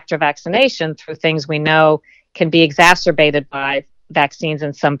immediately after vaccination through things we know can be exacerbated by vaccines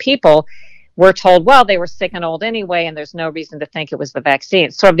in some people, we're told, well, they were sick and old anyway, and there's no reason to think it was the vaccine.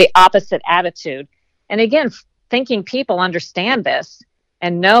 It's sort of the opposite attitude. And again, thinking people understand this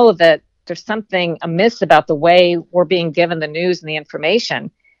and know that there's something amiss about the way we're being given the news and the information.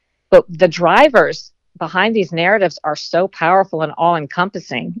 But the drivers behind these narratives are so powerful and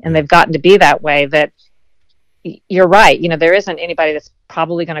all-encompassing, and they've gotten to be that way that you're right. There isn't anybody that's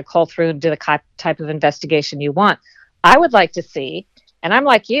probably going to cull through and do the type of investigation you want. I would like to see, and I'm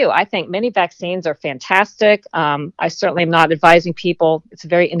like you, I think many vaccines are fantastic. I certainly am not advising people. It's a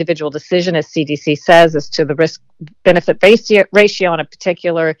very individual decision, as CDC says, as to the risk-benefit ratio on a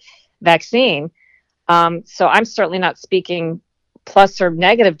particular vaccine. So I'm certainly not speaking plus or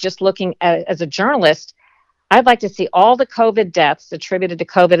negative, just looking at, as a journalist, I'd like to see all the COVID deaths attributed to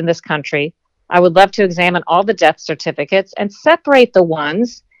COVID in this country. I would love to examine all the death certificates and separate the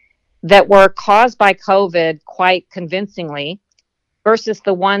ones that were caused by COVID quite convincingly versus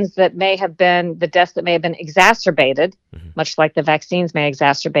the ones that may have been the deaths that may have been exacerbated, much like the vaccines may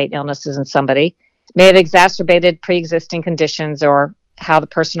exacerbate illnesses in somebody, may have exacerbated pre-existing conditions or how the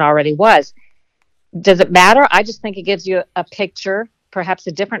person already was. Does it matter? I just think it gives you a picture, perhaps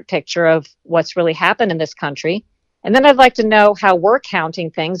a different picture of what's really happened in this country. And then I'd like to know how we're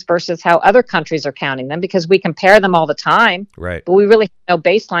counting things versus how other countries are counting them, because we compare them all the time. Right. But we really have no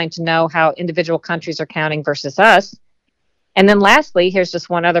baseline to know how individual countries are counting versus us. And then lastly, here's just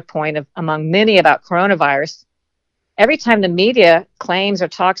one other point among many about coronavirus. Every time the media claims or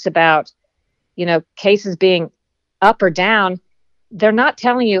talks about, cases being up or down, they're not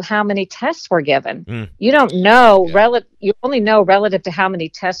telling you how many tests were given. You don't know, you only know relative to how many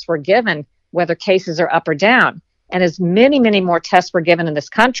tests were given, whether cases are up or down. And as many, many more tests were given in this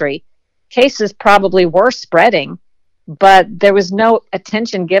country, cases probably were spreading, but there was no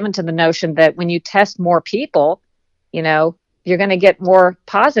attention given to the notion that when you test more people, you're going to get more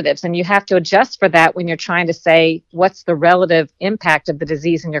positives, and you have to adjust for that when you're trying to say what's the relative impact of the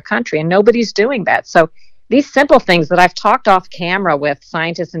disease in your country, and nobody's doing that. So these simple things that I've talked off camera with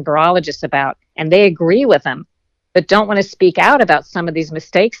scientists and virologists about, and they agree with them, but don't want to speak out about some of these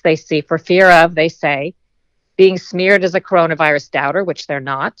mistakes they see for fear of, they say, being smeared as a coronavirus doubter, which they're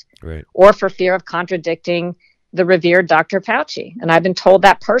not, right, or for fear of contradicting the revered Dr. Fauci. And I've been told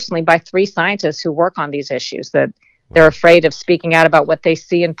that personally by 3 scientists who work on these issues, that they're afraid of speaking out about what they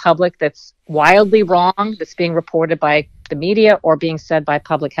see in public that's wildly wrong, that's being reported by the media or being said by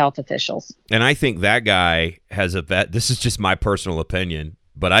public health officials. And I think that guy has this is just my personal opinion,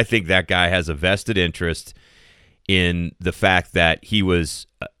 but I think that guy has a vested interest in the fact that he was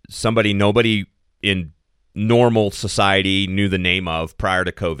somebody nobody in normal society knew the name of prior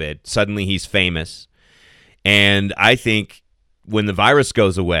to COVID. Suddenly he's famous. And I think when the virus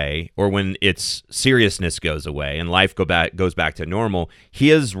goes away, or when its seriousness goes away and life goes back to normal,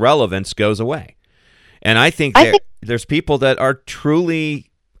 his relevance goes away. And I think there's people that are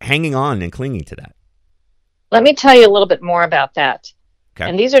truly hanging on and clinging to that. Let me tell you a little bit more about that. Okay.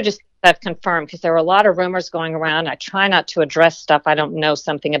 And these are just I've confirmed, because there were a lot of rumors going around. I try not to address stuff I don't know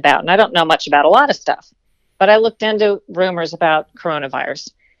something about, and I don't know much about a lot of stuff. But I looked into rumors about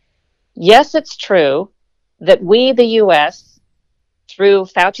coronavirus. Yes, it's true that we, the U.S., through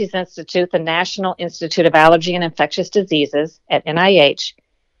Fauci's Institute, the National Institute of Allergy and Infectious Diseases at NIH,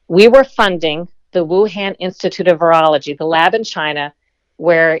 we were funding the Wuhan Institute of Virology, the lab in China,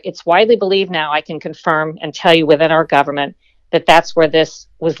 where it's widely believed now, I can confirm and tell you within our government, that that's where this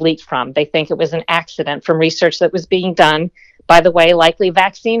was leaked from. They think it was an accident from research that was being done, by the way, likely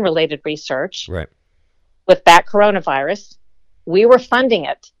vaccine-related research. Right. With that coronavirus. We were funding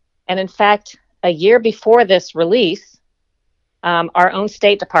it. And in fact, a year before this release, our own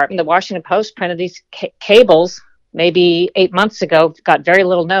State Department, the Washington Post, printed these cables maybe 8 months ago, got very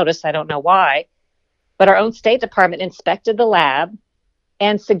little notice. I don't know why. But our own State Department inspected the lab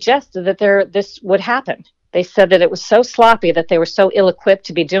and suggested that this would happen. They said that it was so sloppy, that they were so ill-equipped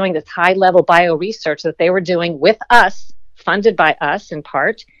to be doing this high-level bio research that they were doing with us, funded by us in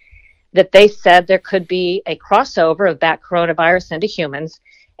part, that they said there could be a crossover of that coronavirus into humans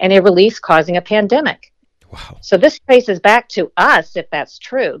and a release causing a pandemic. Wow. So this traces back to us, if that's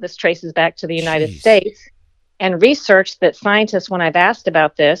true. This traces back to the United States. And research that scientists, when I've asked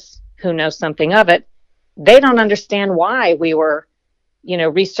about this, who know something of it, they don't understand why we were,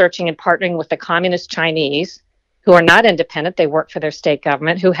 researching and partnering with the communist Chinese, who are not independent. They work for their state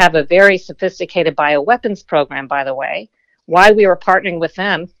government, who have a very sophisticated bioweapons program, by the way, why we were partnering with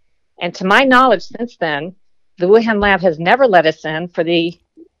them. And to my knowledge, since then, the Wuhan lab has never let us in for the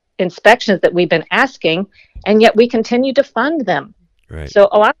inspections that we've been asking, and yet we continue to fund them. Right. So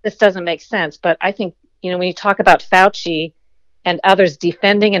a lot of this doesn't make sense, but I think, when you talk about Fauci and others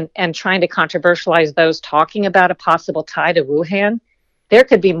defending and trying to controversialize those talking about a possible tie to Wuhan, there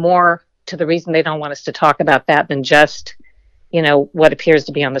could be more to the reason they don't want us to talk about that than just, what appears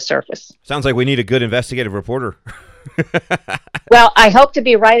to be on the surface. Sounds like we need a good investigative reporter. Well, I hope to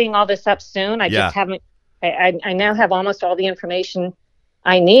be writing all this up soon. I just haven't. I now have almost all the information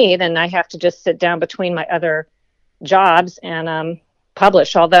I need, and I have to just sit down between my other jobs and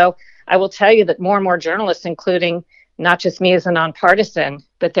publish. Although I will tell you that more and more journalists, including not just me as a nonpartisan,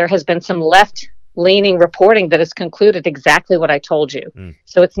 but there has been some left-leaning reporting that has concluded exactly what I told you.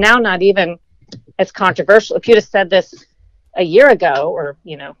 So it's now not even as controversial. If you'd have said this a year ago or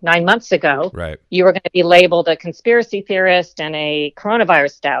 9 months ago, right, you were going to be labeled a conspiracy theorist and a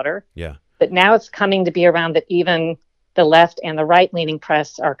coronavirus doubter. Yeah. But now it's coming to be around that even the left and the right-leaning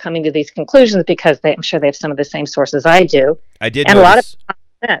press are coming to these conclusions because I'm sure they have some of the same sources I do. I did and notice,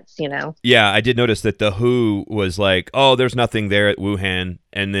 sense, you know. Yeah, I did notice that the WHO was like, oh, there's nothing there at Wuhan.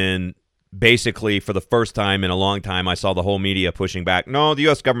 And then basically for the first time in a long time, I saw the whole media pushing back. No, the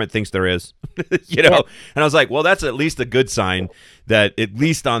U.S. government thinks there is, you know. Yeah. And I was like, well, that's at least a good sign that at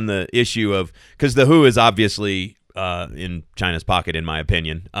least on the issue of, because the WHO is obviously in China's pocket, in my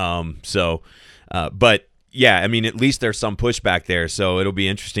opinion. But yeah, I mean, at least there's some pushback there. So it'll be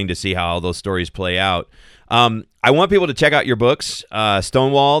interesting to see how all those stories play out. I want people to check out your books,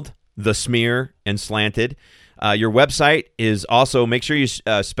 Stonewalled, The Smear, and Slanted. Your website is also, make sure you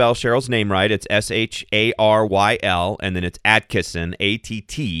spell Sharyl's name right. It's Sharyl, and then it's Attkisson,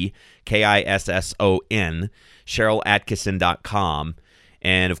 Attkisson, SharylAttkisson.com.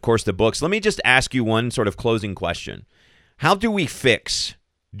 And, of course, the books. Let me just ask you one sort of closing question. How do we fix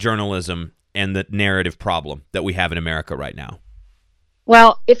journalism and the narrative problem that we have in America right now?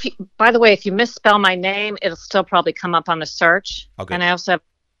 Well, by the way, if you misspell my name, it'll still probably come up on the search. Okay. And I also have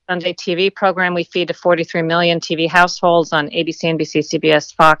a Sunday TV program we feed to 43 million TV households on ABC, NBC,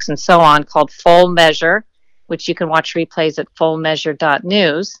 CBS, Fox, and so on, called Full Measure, which you can watch replays at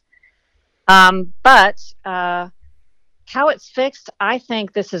fullmeasure.news. But how it's fixed, I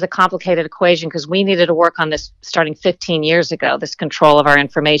think this is a complicated equation because we needed to work on this starting 15 years ago, this control of our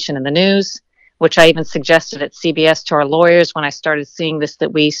information in the news, which I even suggested at CBS to our lawyers when I started seeing this,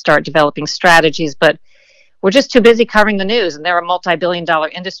 that we start developing strategies. But we're just too busy covering the news, and they're a multi-billion-dollar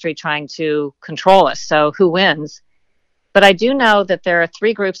industry trying to control us. So who wins? But I do know that there are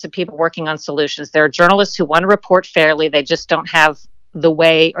three groups of people working on solutions. There are journalists who want to report fairly. They just don't have the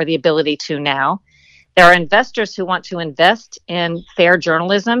way or the ability to now. There are investors who want to invest in fair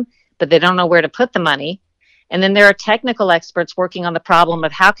journalism, but they don't know where to put the money. And then there are technical experts working on the problem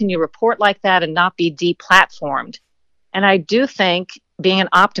of how can you report like that and not be deplatformed. And I do think, being an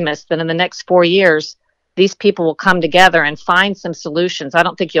optimist, that in the next 4 years, these people will come together and find some solutions. I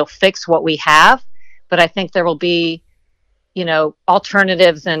don't think you'll fix what we have, but I think there will be,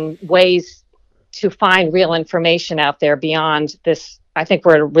 alternatives and ways to find real information out there beyond this. I think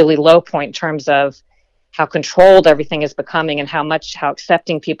we're at a really low point in terms of how controlled everything is becoming and how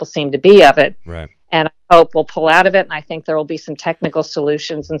accepting people seem to be of it. Right. And I hope we'll pull out of it. And I think there will be some technical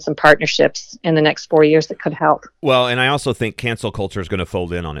solutions and some partnerships in the next 4 years that could help. Well, and I also think cancel culture is going to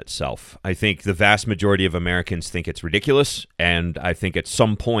fold in on itself. I think the vast majority of Americans think it's ridiculous. And I think at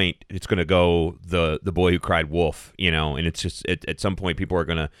some point it's going to go the boy who cried wolf, and it's just at some point people are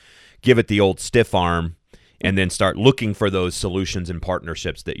going to give it the old stiff arm and then start looking for those solutions and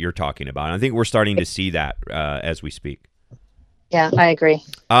partnerships that you're talking about. And I think we're starting to see that as we speak. Yeah, I agree.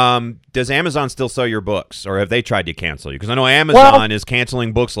 Does Amazon still sell your books, or have they tried to cancel you? Because I know Amazon is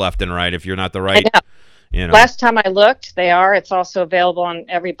canceling books left and right if you're not the right. Last time I looked, they are. It's also available on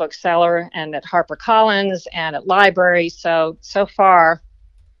every bookseller and at HarperCollins and at libraries. So far,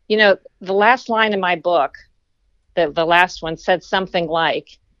 the last line in my book, the last one said something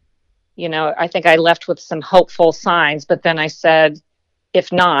like, I think I left with some hopeful signs, but then I said,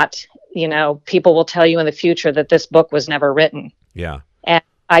 if not, people will tell you in the future that this book was never written. Yeah. And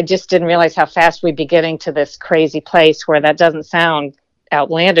I just didn't realize how fast we'd be getting to this crazy place where that doesn't sound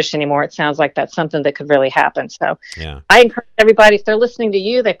outlandish anymore. It sounds like that's something that could really happen. So yeah. I encourage everybody, if they're listening to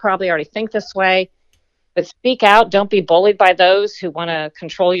you, they probably already think this way, but speak out. Don't be bullied by those who want to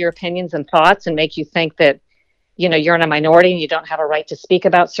control your opinions and thoughts and make you think that, you're in a minority and you don't have a right to speak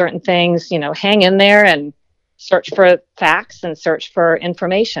about certain things. Hang in there and search for facts and search for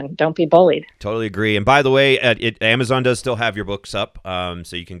information. Don't be bullied. Totally agree. And by the way, Amazon does still have your books up,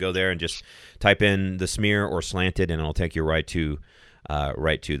 so you can go there and just type in The Smear or Slanted, and it'll take you right to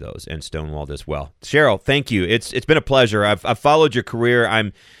those, and Stonewalled as well. Sharyl, thank you. It's been a pleasure. I've followed your career.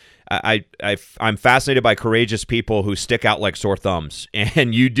 I'm fascinated by courageous people who stick out like sore thumbs,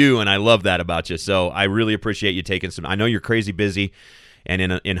 and you do, and I love that about you. So I really appreciate you taking some. I know you're crazy busy and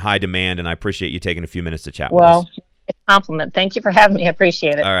in high demand, and I appreciate you taking a few minutes to chat with us. Well, it's a compliment. Thank you for having me. I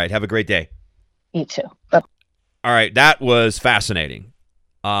appreciate it. All right. Have a great day. You too. Bye. All right. That was fascinating.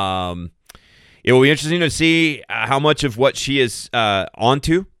 It will be interesting to see how much of what she is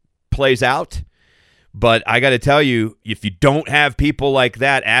onto plays out. But I got to tell you, if you don't have people like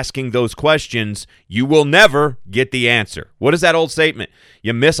that asking those questions, you will never get the answer. What is that old statement?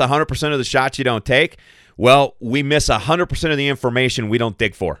 You miss 100% of the shots you don't take. Well, we miss 100% of the information we don't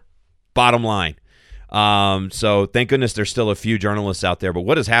dig for. Bottom line. So thank goodness there's still a few journalists out there. But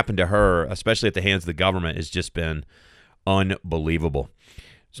what has happened to her, especially at the hands of the government, has just been unbelievable.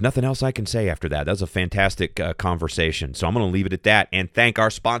 There's nothing else I can say after that. That was a fantastic conversation. So I'm going to leave it at that and thank our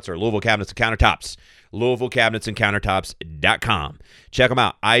sponsor, Louisville Cabinets and Countertops. LouisvilleCabinetsandCountertops.com. Check them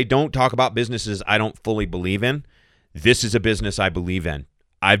out. I don't talk about businesses I don't fully believe in. This is a business I believe in.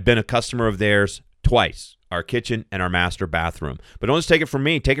 I've been a customer of theirs twice, our kitchen and our master bathroom. But don't just take it from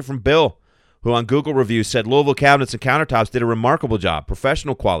me. Take it from Bill, who on Google reviews said Louisville Cabinets and Countertops did a remarkable job,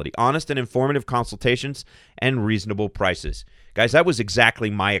 professional quality, honest and informative consultations, and reasonable prices. Guys, that was exactly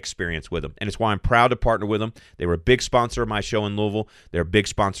my experience with them, and it's why I'm proud to partner with them. They were a big sponsor of my show in Louisville. They're a big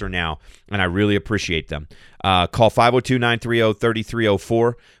sponsor now, and I really appreciate them. Call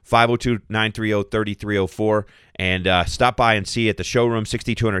 502-930-3304, 502-930-3304, and stop by and see at the showroom,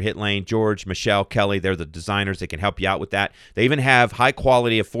 6200 Hit Lane. George, Michelle, Kelly, they're the designers. They can help you out with that. They even have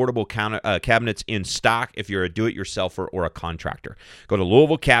high-quality, affordable cabinets in stock if you're a do-it-yourselfer or a contractor. Go to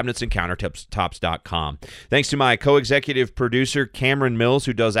LouisvilleCabinetsandCountertops.com. Thanks to my co-executive producer, Cameron Mills,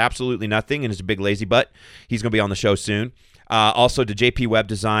 who does absolutely nothing and is a big lazy butt. He's going to be on the show soon. Also to JP Web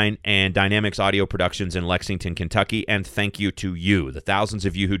Design and Dynamics Audio Productions in Lexington, Kentucky. And thank you to you, the thousands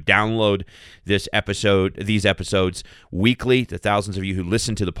of you who download these episodes weekly, the thousands of you who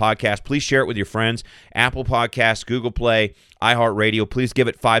listen to the podcast. Please share it with your friends. Apple Podcasts, Google Play, iHeartRadio. Please give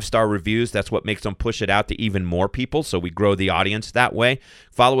it 5-star reviews. That's what makes them push it out to even more people, so we grow the audience that way.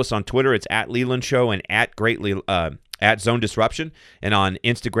 Follow us on Twitter. It's at Leland Show and at Zone Disruption, and on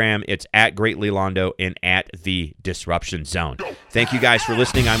Instagram, it's at Great Lelondo and at The Disruption Zone. Thank you guys for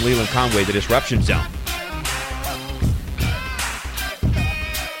listening. I'm Leland Conway, The Disruption Zone.